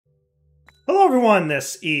Hello everyone,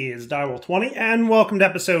 this is Direwolf20 and welcome to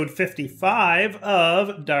episode 55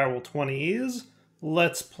 of Direwolf20's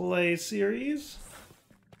Let's Play series.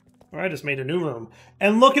 I just made a new room.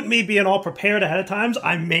 And look at me being all prepared ahead of time.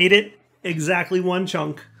 I made it exactly one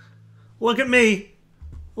chunk. Look at me.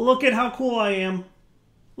 Look at how cool I am.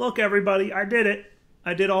 Look everybody, I did it.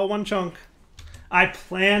 I did all one chunk. I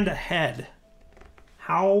planned ahead.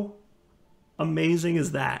 How amazing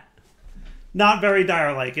is that? Not very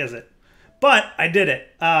Dire-like, is it? But I did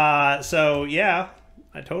it. So yeah,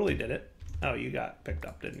 I totally did it. Oh, you got picked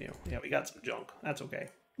up, didn't you? Yeah, we got some junk. That's okay.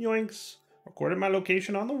 Yoinks. Recorded my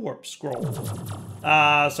location on the warp scroll.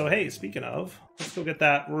 So hey, speaking of, let's go get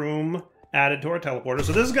that room added to our teleporter.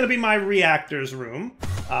 So this is going to be my reactor's room,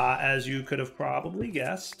 as you could have probably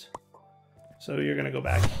guessed. So you're going to go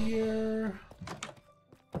back here.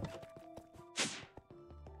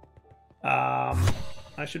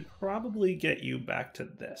 I should probably get you back to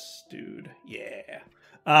this, dude.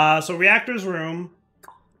 Yeah. So reactor's room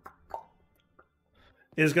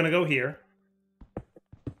is going to go here.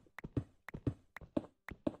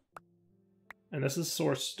 And this is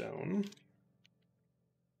source stone.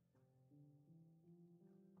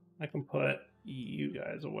 I can put you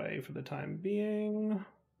guys away for the time being.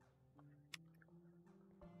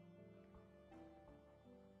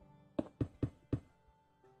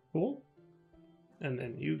 Cool. And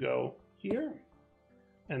then you go here.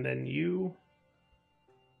 And then you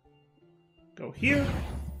go here.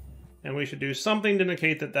 And we should do something to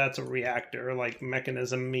indicate that that's a reactor, like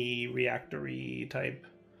mechanism-y, reactor-y type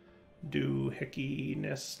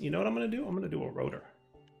doohickeyness. You know what I'm going to do? I'm going to do a rotor.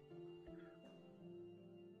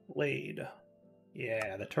 Blade.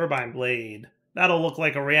 Yeah, the turbine blade. That'll look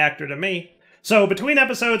like a reactor to me. So between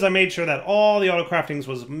episodes, I made sure that all the auto-craftings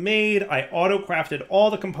was made. I auto-crafted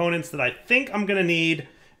all the components that I think I'm going to need.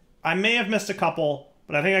 I may have missed a couple,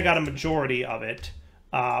 but I think I got a majority of it,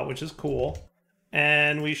 which is cool.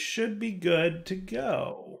 And we should be good to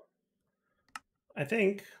go. I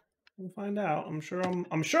think. We'll find out. I'm sure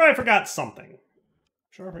I forgot something.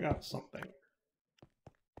 We'll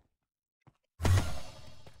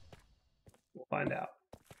find out.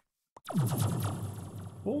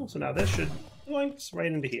 Cool. So now this should links right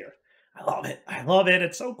into here. I love it. I love it.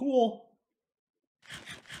 It's so cool.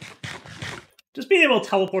 Just being able to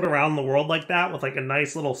teleport around the world like that with like a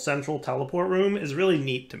nice little central teleport room is really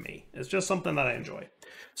neat to me. It's just something that I enjoy.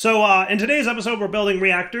 So in today's episode, we're building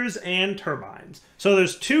reactors and turbines. So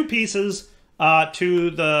there's two pieces to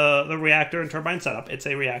the reactor and turbine setup. It's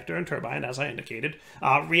a reactor and turbine, as I indicated.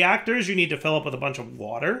 Reactors, you need to fill up with a bunch of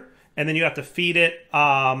water, and then you have to feed it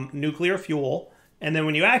nuclear fuel. And then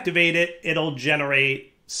when you activate it, it'll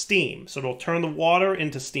generate steam. So it'll turn the water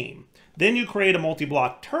into steam. Then you create a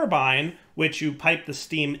multi-block turbine, which you pipe the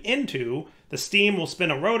steam into. The steam will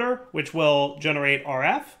spin a rotor, which will generate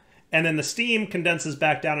RF. And then the steam condenses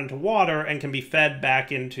back down into water and can be fed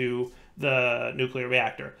back into the nuclear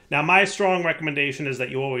reactor. Now, my strong recommendation is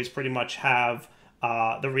that you always pretty much have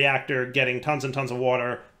the reactor getting tons and tons of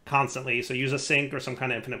water constantly. So use a sink or some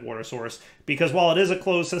kind of infinite water source. Because while it is a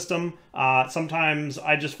closed system, sometimes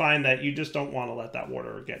I just find that you just don't want to let that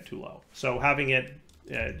water get too low. So having it,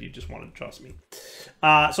 you just want to trust me. So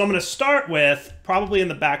I'm going to start with probably in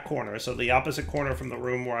the back corner. So the opposite corner from the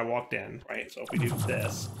room where I walked in, right? So if we do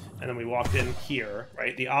this, and then we walked in here,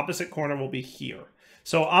 right? The opposite corner will be here.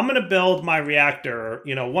 So I'm going to build my reactor,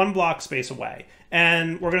 you know, one block space away.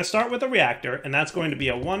 And we're going to start with a reactor, and that's going to be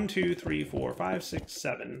a 1, 2, 3, 4, 5, 6,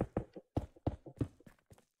 7,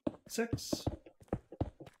 6,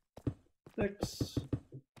 6,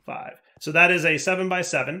 5. So that is a 7 by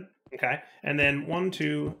 7. Okay, and then 1,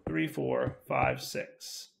 2, 3, 4, 5,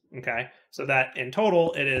 6. Okay, so that in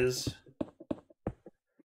total it is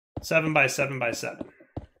 7 by 7 by 7.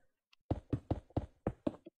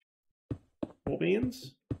 Cool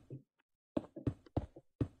beans.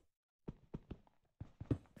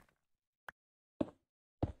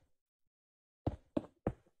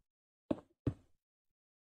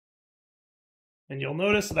 And you'll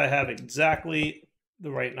notice that I have exactly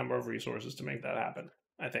the right number of resources to make that happen,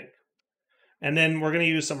 I think. And then we're going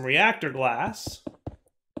to use some reactor glass.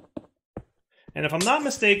 And if I'm not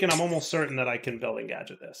mistaken, I'm almost certain that I can building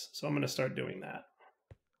gadget this. So I'm going to start doing that.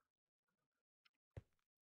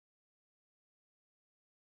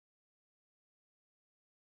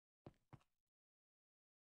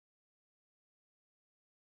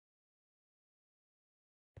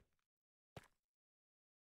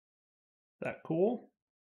 Is that cool?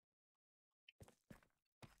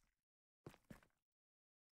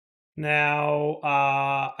 Now,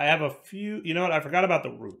 I have a few, you know what, I forgot about the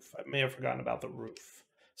roof. I may have forgotten about the roof.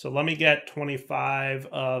 So let me get 25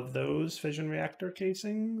 of those fission reactor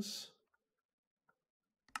casings.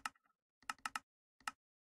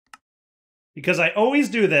 Because I always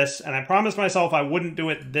do this, and I promised myself I wouldn't do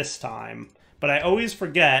it this time, but I always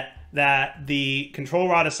forget that the control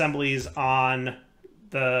rod assemblies on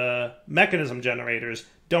the mechanism generators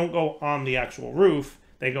don't go on the actual roof.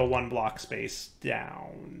 They go one block space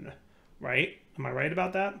down, right? Am I right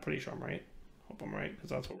about that? I'm pretty sure I'm right. Hope I'm right, because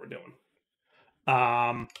that's what we're doing.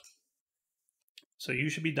 So you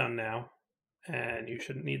should be done now, and you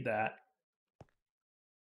shouldn't need that.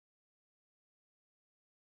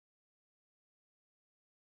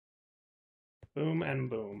 Boom and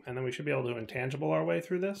boom. And then we should be able to intangible our way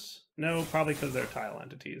through this. No, probably because they're tile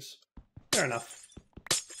entities. Fair enough.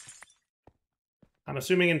 I'm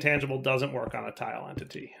assuming intangible doesn't work on a tile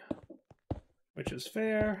entity, which is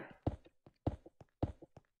fair.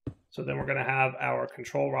 So then we're going to have our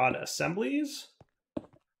control rod assemblies.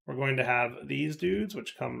 We're going to have these dudes,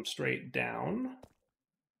 which come straight down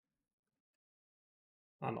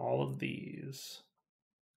on all of these.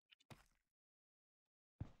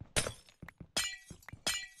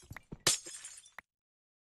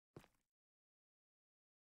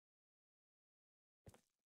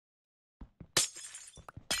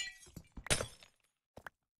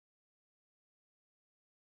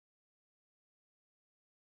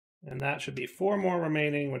 And that should be 4 more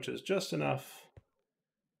remaining, which is just enough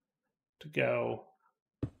to go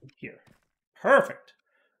here. Perfect.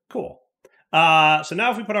 Cool. So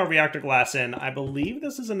now if we put our reactor glass in, I believe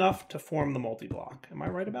this is enough to form the multi-block. Am I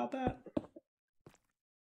right about that?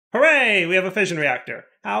 Hooray! We have a fission reactor.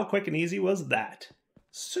 How quick and easy was that?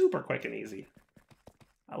 Super quick and easy.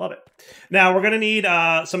 I love it. Now we're going to need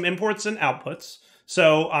some imports and outputs.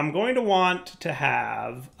 So I'm going to want to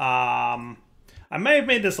have... I may have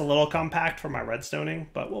made this a little compact for my redstoning,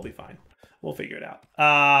 but we'll be fine. We'll figure it out.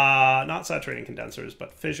 Not saturating condensers,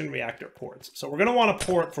 but fission reactor ports. So we're going to want a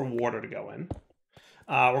port for water to go in.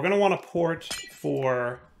 We're going to want a port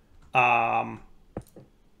for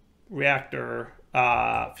reactor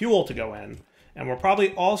fuel to go in. And we're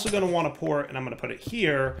probably also going to want a port, and I'm going to put it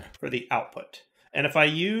here, for the output. And if I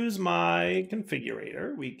use my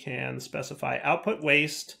configurator, we can specify output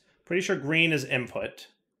waste. Pretty sure green is input.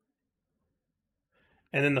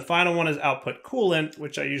 And then the final one is output coolant,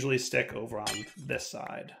 which I usually stick over on this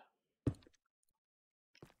side.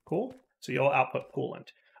 Cool. So you'll output coolant.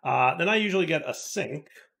 Then I usually get a sink.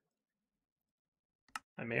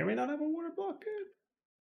 I may or may not have a water bucket.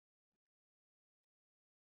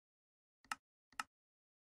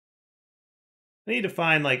 I need to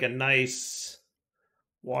find like a nice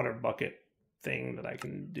water bucket thing that I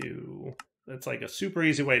can do. That's like a super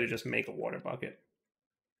easy way to just make a water bucket.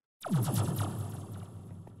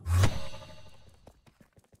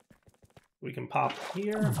 We can pop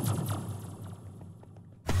here.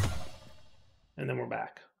 And then we're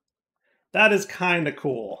back. That is kind of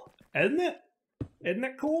cool, isn't it? Isn't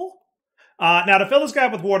it cool? Now, to fill this guy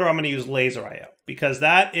up with water, I'm going to use laser IO, because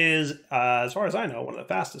that is, as far as I know, one of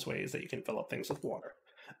the fastest ways that you can fill up things with water.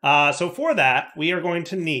 So for that, we are going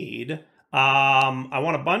to need, I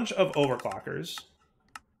want a bunch of overclockers.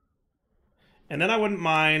 And then I wouldn't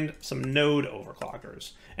mind some node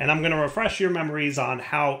overclockers. And I'm going to refresh your memories on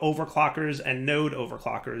how overclockers and node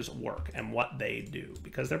overclockers work and what they do,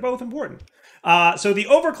 because they're both important. So the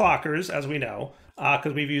overclockers, as we know,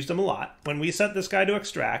 because we've used them a lot, when we set this guy to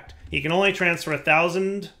extract, he can only transfer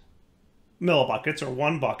 1,000 millibuckets, or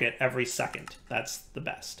 1 bucket, every second. That's the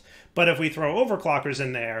best. But if we throw overclockers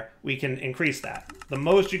in there, we can increase that. The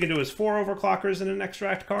most you can do is 4 overclockers in an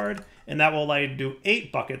extract card, and that will allow you to do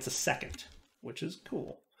 8 buckets a second, which is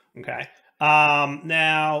cool. Okay.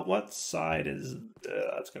 Now, what side is...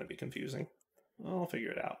 that's going to be confusing. I'll figure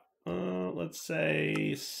it out. Let's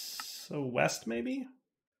say... so west, maybe?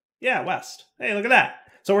 Yeah, west. Hey, look at that.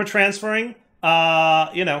 So we're transferring,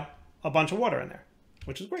 you know, a bunch of water in there,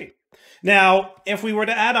 which is great. Now, if we were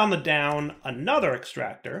to add on the down another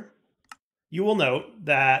extractor, you will note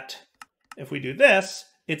that if we do this,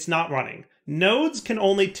 it's not running. Nodes can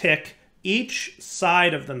only tick each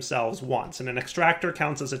side of themselves once, and an extractor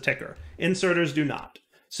counts as a ticker. Inserters do not.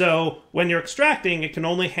 So when you're extracting, it can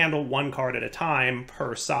only handle 1 card at a time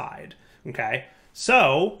per side. Okay?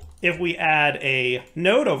 So if we add a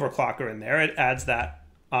node overclocker in there, it adds that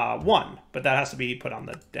 1, but that has to be put on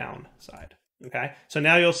the down side. Okay? So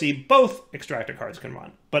now you'll see both extractor cards can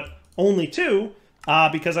run, but only 2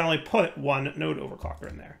 because I only put 1 node overclocker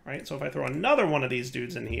in there, right? So if I throw another one of these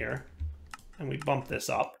dudes in here and we bump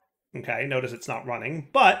this up, okay, notice it's not running,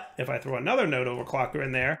 but if I throw another node overclocker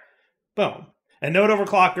in there, boom. And node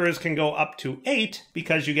overclockers can go up to 8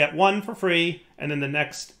 because you get 1 for free and then the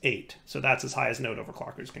next 8. So that's as high as node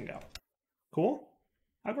overclockers can go. Cool?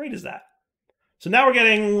 How great is that? So now we're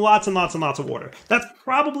getting lots and lots and lots of water. That's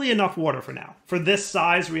probably enough water for now. For this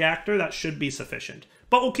size reactor, that should be sufficient.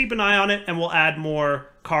 But we'll keep an eye on it and we'll add more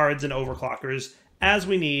cards and overclockers as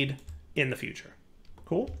we need in the future.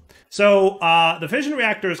 Cool? So the fission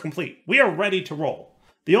reactor is complete. We are ready to roll.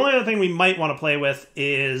 The only other thing we might want to play with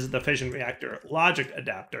is the fission reactor logic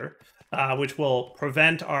adapter, which will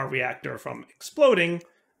prevent our reactor from exploding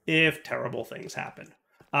if terrible things happen.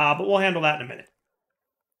 But we'll handle that in a minute.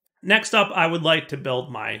 Next up, I would like to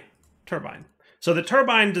build my turbine. So the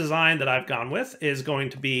turbine design that I've gone with is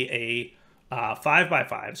going to be a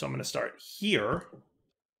 5x5. So I'm going to start here.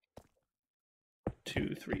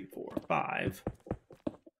 2, 3, 4, 5.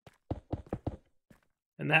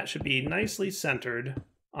 And that should be nicely centered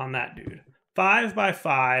on that dude.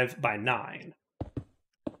 5x5 by 9.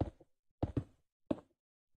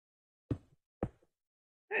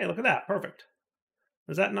 Hey, look at that. Perfect.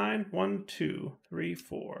 Is that 9? 1, 2, 3,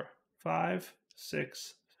 4, 5,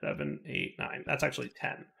 6, 7, 8, 9. That's actually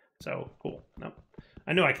 10. So cool. Nope.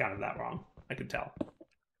 I knew I counted that wrong. I could tell.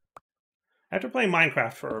 After playing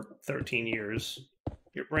Minecraft for 13 years,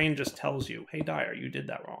 your brain just tells you, hey, Dyer, you did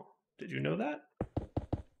that wrong. Did you know that?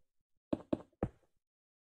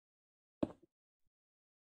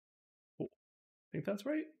 Cool. Think that's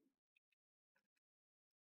right?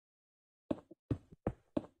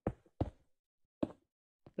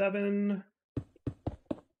 Seven.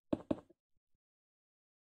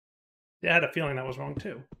 Yeah, I had a feeling that was wrong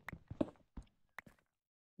too.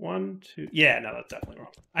 1, 2. Yeah, no, that's definitely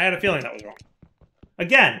wrong. I had a feeling that was wrong.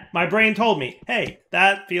 Again, my brain told me, hey,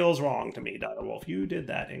 that feels wrong to me, Direwolf. You did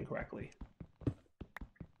that incorrectly.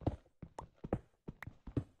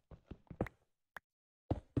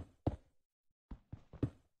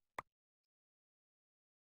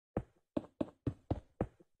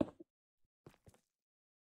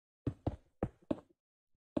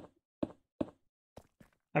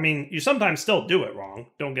 I mean, you sometimes still do it wrong,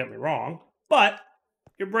 don't get me wrong, but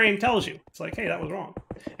your brain tells you. It's like, hey, that was wrong.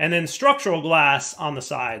 And then structural glass on the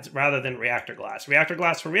sides rather than reactor glass. Reactor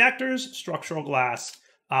glass for reactors, structural glass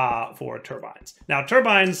for turbines. Now,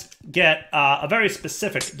 turbines get a very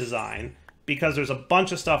specific design because there's a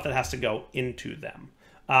bunch of stuff that has to go into them.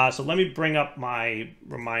 So let me bring up my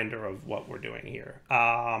reminder of what we're doing here.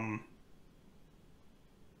 All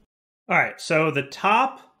right, so the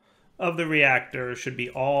top of the reactor should be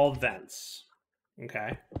all vents,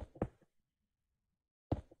 okay?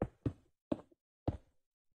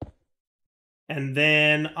 And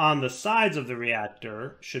then on the sides of the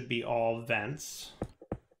reactor should be all vents.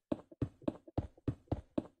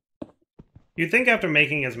 You'd think after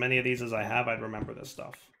making as many of these as I have, I'd remember this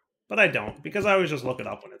stuff. But I don't, because I always just look it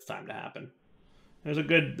up when it's time to happen. There's a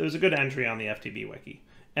good entry on the FTB wiki.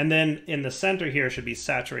 And then in the center here should be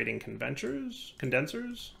saturating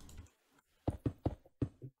condensers.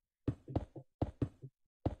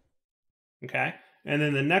 Okay, and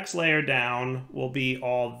then the next layer down will be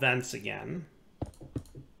all vents again.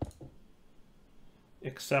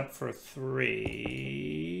 Except for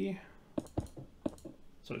 3.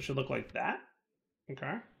 So it should look like that.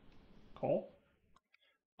 Okay, cool.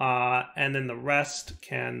 And then the rest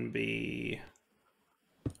can be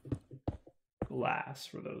glass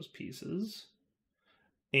for those pieces.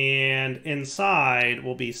 And inside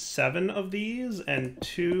will be 7 of these and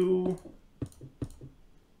 2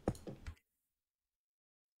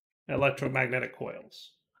 electromagnetic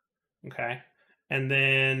coils. Okay, and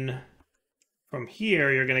then from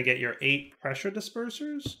here you're going to get your 8 pressure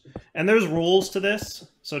dispersers, and there's rules to this,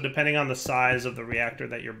 so depending on the size of the reactor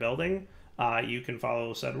that you're building, you can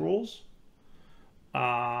follow said rules. Did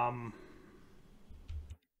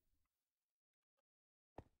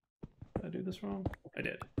I do this wrong? I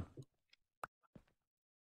did.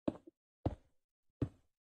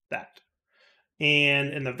 That. And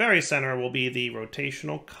in the very center will be the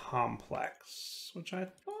rotational complex, which I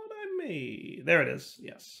thought I made. There it is.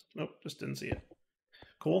 Yes. Nope, just didn't see it.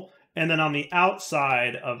 Cool. And then on the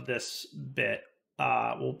outside of this bit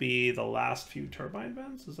will be the last few turbine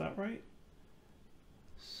vents. Is that right?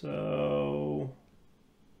 So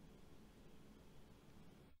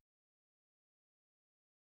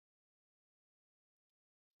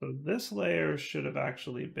this layer should have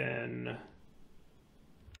actually been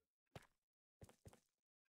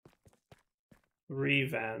 3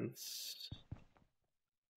 vents.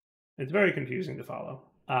 It's very confusing to follow.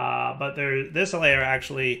 But this layer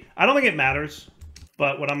actually, I don't think it matters,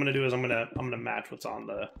 but what I'm gonna do is I'm gonna match what's on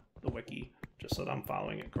the wiki just so that I'm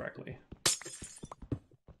following it correctly.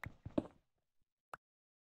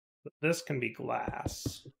 But this can be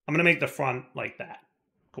glass. I'm going to make the front like that.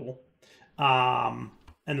 Cool. And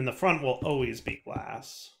then the front will always be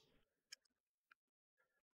glass.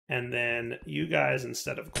 And then you guys,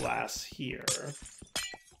 instead of glass here,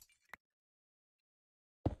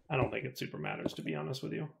 I don't think it super matters, to be honest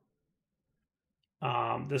with you.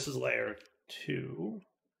 This is layer 2.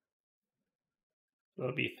 So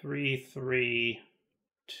it'll be 3, 3,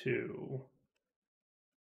 2.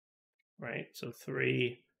 Right? So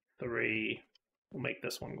 3, 3. We'll make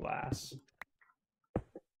this one glass.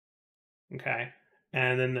 Okay.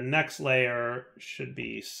 And then the next layer should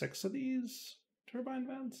be 6 of these turbine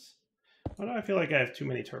vents. Why do I feel like I have too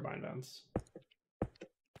many turbine vents?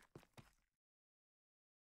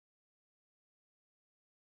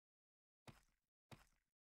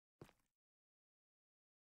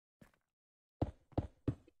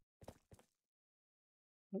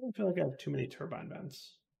 I don't feel like I have too many turbine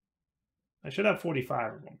vents. I should have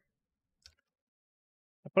 45 of them.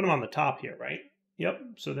 I put them on the top here, right? Yep.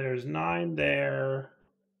 So there's 9 there.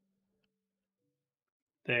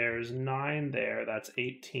 There's 9 there. That's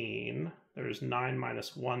 18. There's 9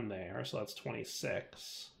 minus 1 there. So that's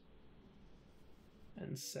 26.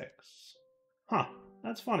 And 6. Huh.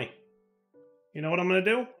 That's funny. You know what I'm going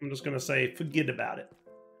to do? I'm just going to say, forget about it.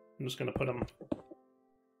 I'm just going to put them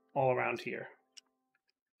all around here.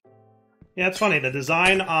 Yeah, it's funny. The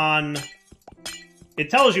design on... It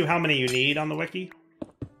tells you how many you need on the wiki.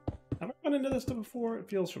 Have I run into this before? It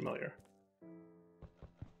feels familiar.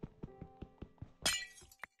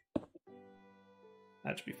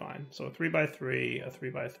 That should be fine. So a 3x3, a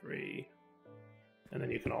 3x3, and then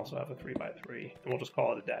you can also have a 3x3, and we'll just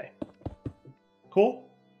call it a day. Cool?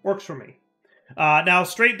 Works for me. Now,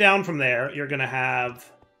 straight down from there, you're going to have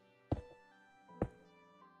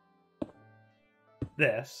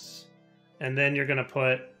this, and then you're going to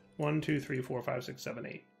put 1, 2, 3, 4, 5, 6, 7,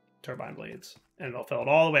 8 turbine blades, and it'll fill it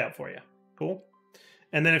all the way up for you. Cool?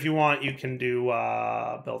 And then if you want, you can do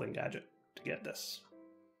building gadget to get this.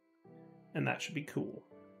 And that should be cool.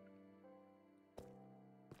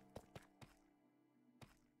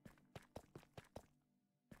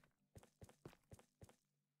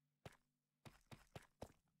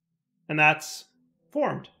 And that's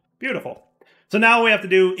formed. Beautiful. So now what we have to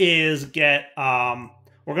do is get, we're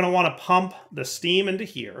going to want to pump the steam into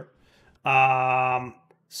here.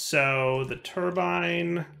 So the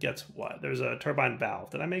turbine gets what? There's a turbine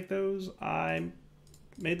valve. Did I make those? I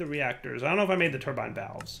made the reactors. I don't know if I made the turbine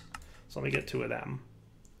valves. So let me get 2 of them.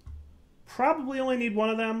 Probably only need 1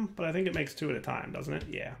 of them, but I think it makes 2 at a time, doesn't it?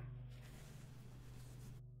 Yeah.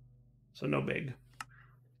 So no big.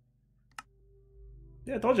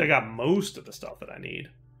 Yeah, I told you I got most of the stuff that I need.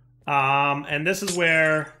 And this is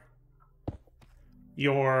where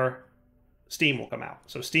your steam will come out.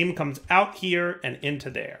 So steam comes out here and into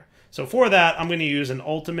there. So for that, I'm going to use an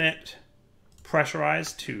ultimate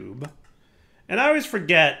pressurized tube. And I always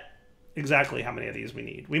forget exactly how many of these we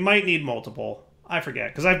need. We might need multiple. I forget.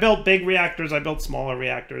 Because I built big reactors, I built smaller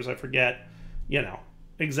reactors. I forget, you know,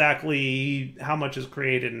 exactly how much is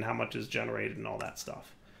created and how much is generated and all that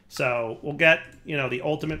stuff. So we'll get, you know, the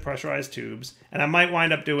ultimate pressurized tubes. And I might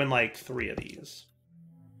wind up doing like 3 of these.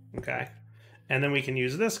 Okay. And then we can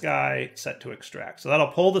use this guy set to extract. So that'll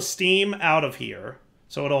pull the steam out of here.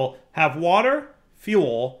 So it'll have water,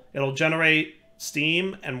 fuel, it'll generate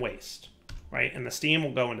steam and waste. Right? And the steam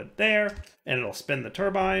will go into there, and it'll spin the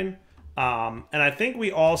turbine. And I think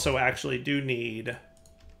we also actually do need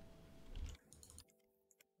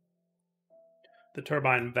the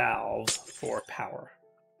turbine valve for power.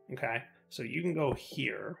 Okay? So you can go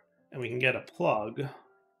here, and we can get a plug.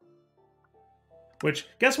 Which,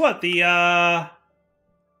 guess what? The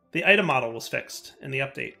item model was fixed in the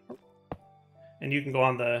update. And you can go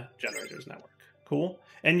on the generators network. Cool.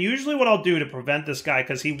 And usually what I'll do to prevent this guy,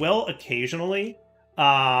 because he will occasionally,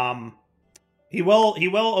 he will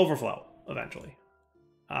overflow eventually,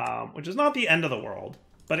 which is not the end of the world,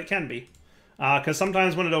 but it can be, because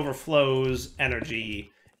sometimes when it overflows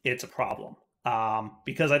energy, it's a problem.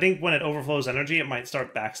 Because I think when it overflows energy, it might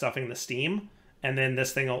start backstuffing the steam, and then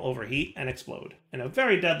this thing will overheat and explode in a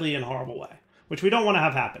very deadly and horrible way, which we don't want to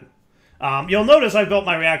have happen. You'll notice I built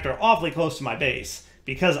my reactor awfully close to my base,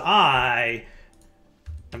 because I'm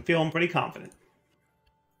feeling pretty confident.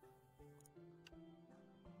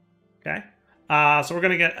 Okay. So we're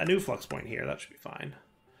going to get a new flux point here. That should be fine.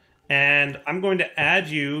 And I'm going to add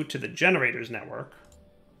you to the generators network.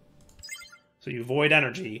 So you void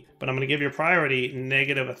energy, but I'm going to give your priority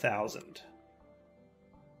negative 1,000.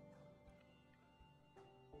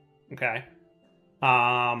 Okay.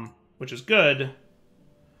 Which is good.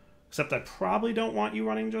 Except I probably don't want you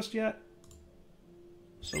running just yet.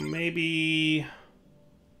 So maybe...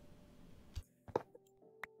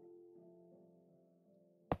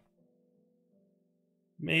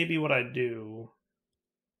 maybe what I do...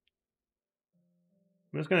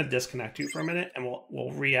 I'm just going to disconnect you for a minute, and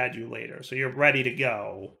we'll re-add you later. So you're ready to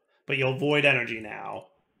go, but you'll void energy now,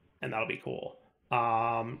 and that'll be cool.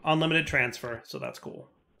 Unlimited transfer, so that's cool.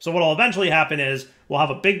 So what will eventually happen is we'll have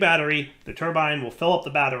a big battery, the turbine will fill up the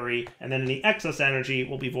battery, and then any excess energy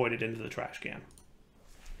will be voided into the trash can.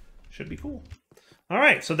 Should be cool. All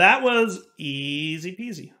right, so that was easy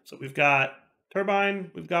peasy. So we've got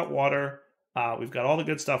turbine, we've got water, we've got all the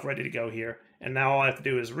good stuff ready to go here. And now all I have to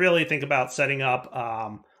do is really think about setting up,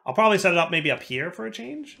 I'll probably set it up maybe up here for a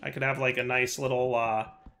change. I could have like a nice little, oh,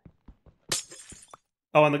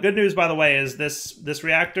 and the good news, by the way, is this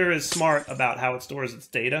reactor is smart about how it stores its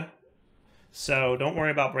data. So don't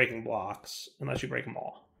worry about breaking blocks unless you break them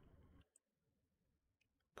all.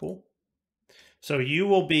 Cool. So you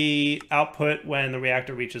will be output when the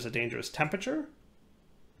reactor reaches a dangerous temperature.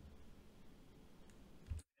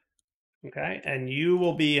 Okay, and you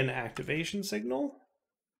will be an activation signal.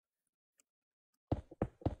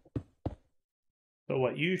 So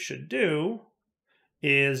what you should do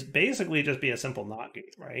is basically just be a simple NOT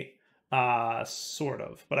gate, right? Sort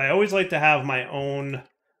of. But I always like to have my own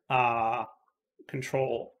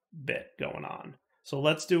control bit going on. So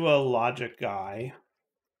let's do a logic guy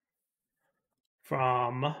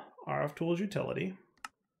from RF Tools utility.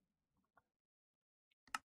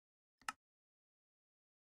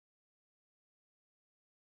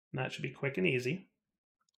 And that should be quick and easy.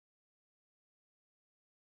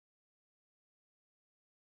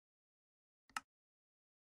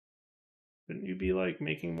 Shouldn't you be like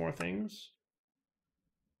making more things?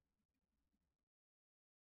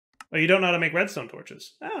 Oh, you don't know how to make redstone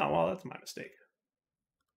torches. Oh, well, that's my mistake.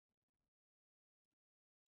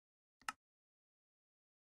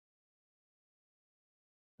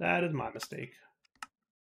 That is my mistake.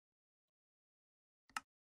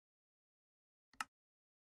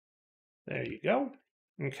 There you go.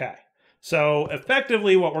 Okay. So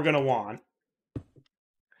effectively what we're going to want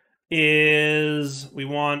is we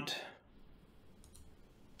want...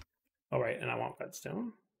 oh, right, and I want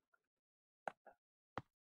redstone.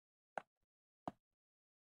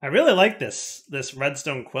 I really like this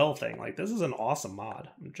redstone quill thing. Like, this is an awesome mod.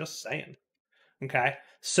 I'm just saying. Okay.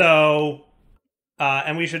 So,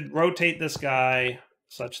 and we should rotate this guy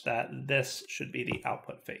such that this should be the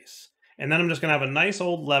output face. And then I'm just going to have a nice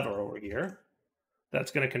old lever over here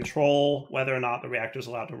that's going to control whether or not the reactor is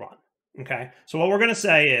allowed to run. Okay, so what we're going to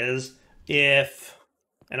say is if,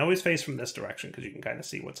 and always face from this direction because you can kind of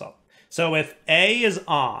see what's up. So if A is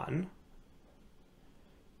on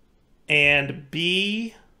and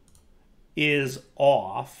B is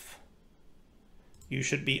off, you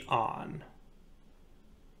should be on.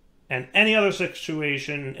 And any other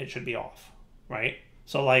situation, it should be off, right?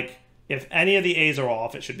 So like, if any of the A's are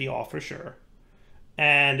off, it should be off for sure.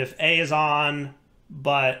 And if A is on,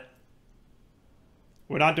 but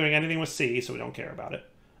we're not doing anything with C, so we don't care about it.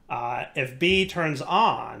 If B turns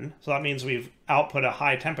on, so that means we've output a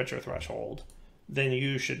high temperature threshold, then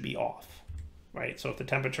you should be off, right? So if the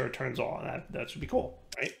temperature turns on, that should be cool,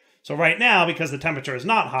 right? So right now, because the temperature is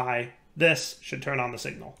not high, this should turn on the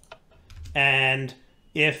signal. And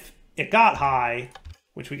if it got high,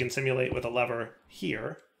 which we can simulate with a lever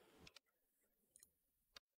here,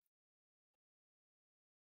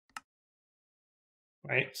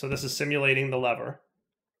 right? So this is simulating the lever.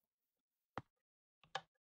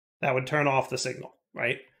 That would turn off the signal,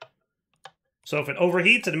 right? So if it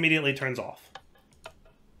overheats, it immediately turns off.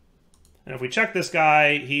 And if we check this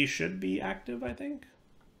guy, he should be active, I think.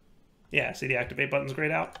 Yeah, see the activate button's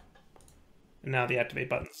grayed out? And now the activate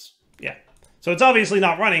button's, yeah. So it's obviously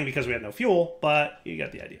not running because we have no fuel, but you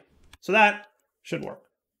get the idea. So that should work.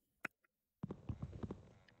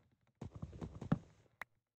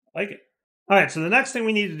 I like it. All right, so the next thing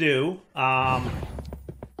we need to do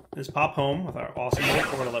is pop home with our awesome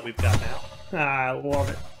little portal that we've got now. I love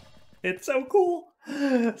it. It's so cool.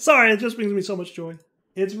 Sorry, it just brings me so much joy.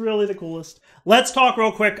 It's really the coolest. Let's talk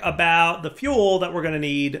real quick about the fuel that we're going to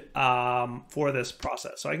need for this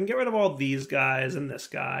process. So I can get rid of all these guys and this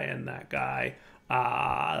guy and that guy.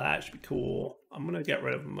 That should be cool. I'm going to get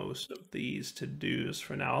rid of most of these to-dos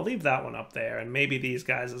for now. I'll leave that one up there, and maybe these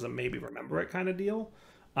guys as a maybe remember it kind of deal.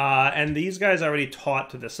 And these guys are already taught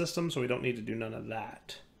to the system, so we don't need to do none of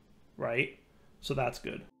that, right? So that's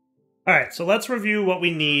good. All right, so let's review what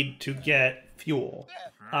we need to get fuel,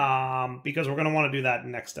 because we're going to want to do that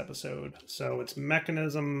next episode. So it's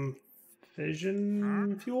mechanism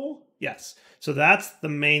fission fuel? Yes. So that's the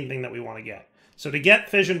main thing that we want to get. So to get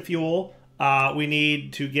fission fuel, we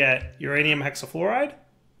need to get uranium hexafluoride,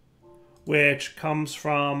 which comes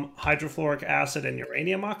from hydrofluoric acid and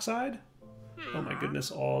uranium oxide. Oh my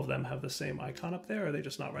goodness, all of them have the same icon up there, or are they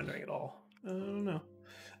just not rendering at all? I don't know.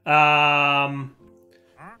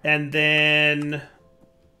 And then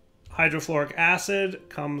hydrofluoric acid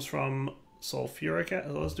comes from sulfuric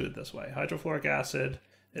acid. Let's do it this way. Hydrofluoric acid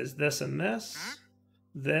is this and this.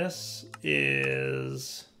 This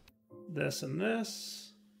is this and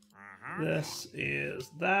this. This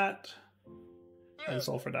is that. And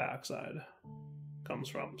sulfur dioxide comes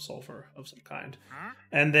from sulfur of some kind.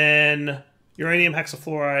 And then uranium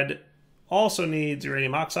hexafluoride also needs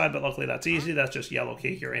uranium oxide, but luckily that's easy. That's just yellow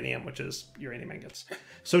cake uranium, which is uranium ingots.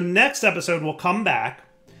 So next episode, we'll come back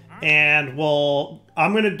and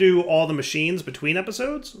I'm going to do all the machines between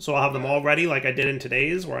episodes. So I'll have them all ready like I did in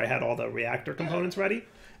today's, where I had all the reactor components ready.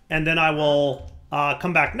 And then I will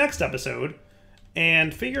come back next episode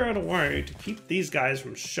and figure out a way to keep these guys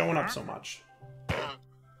from showing up so much.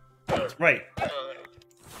 That's right.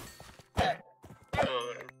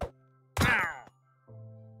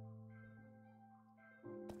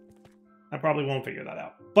 I probably won't figure that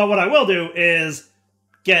out. But what I will do is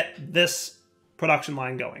get this production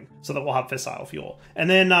line going so that we'll have fissile fuel. And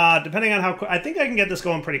then depending on how quick, I think I can get this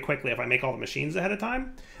going pretty quickly if I make all the machines ahead of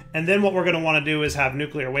time. And then what we're going to want to do is have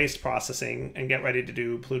nuclear waste processing and get ready to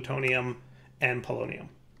do plutonium and polonium.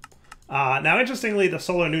 Now, interestingly, the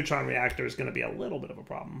solar neutron reactor is going to be a little bit of a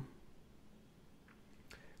problem.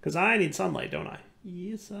 Because I need sunlight, don't I?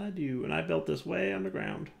 Yes, I do. And I built this way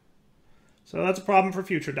underground. So that's a problem for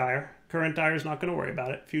future Dire. Current Dire is not going to worry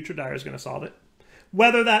about it. Future Dire is going to solve it.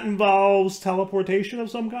 Whether that involves teleportation of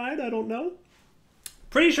some kind, I don't know.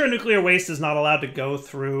 Pretty sure nuclear waste is not allowed to go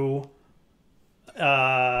through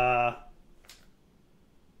quantum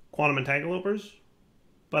entanglements,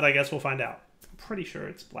 but I guess we'll find out. I'm pretty sure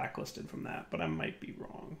it's blacklisted from that, but I might be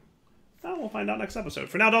wrong. Well, we'll find out next episode.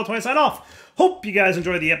 For now, Del20 sign off. Hope you guys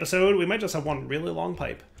enjoyed the episode. We might just have one really long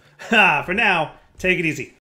pipe. For now, take it easy.